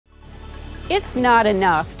It's not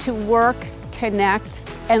enough to work, connect,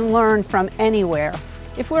 and learn from anywhere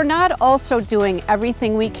if we're not also doing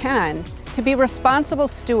everything we can to be responsible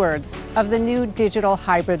stewards of the new digital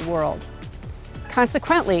hybrid world.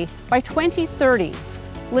 Consequently, by 2030,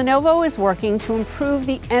 Lenovo is working to improve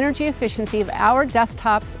the energy efficiency of our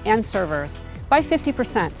desktops and servers by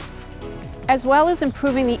 50%, as well as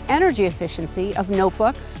improving the energy efficiency of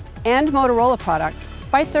notebooks and Motorola products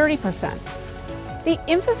by 30%. The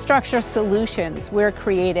infrastructure solutions we're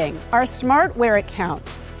creating are smart where it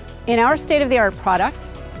counts, in our state-of-the-art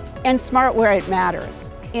products, and smart where it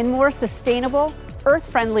matters, in more sustainable,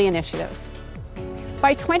 earth-friendly initiatives.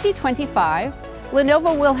 By 2025,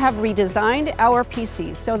 Lenovo will have redesigned our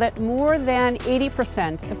PCs so that more than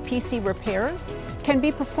 80% of PC repairs can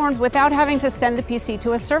be performed without having to send the PC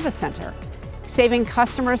to a service center, saving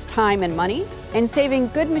customers time and money, and saving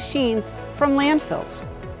good machines from landfills.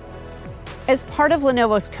 As part of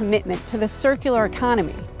Lenovo's commitment to the circular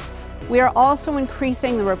economy, we are also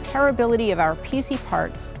increasing the repairability of our PC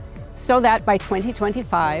parts so that by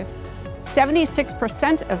 2025,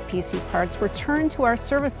 76% of PC parts returned to our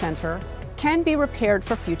service center can be repaired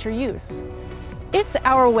for future use. It's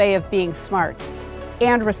our way of being smart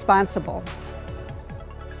and responsible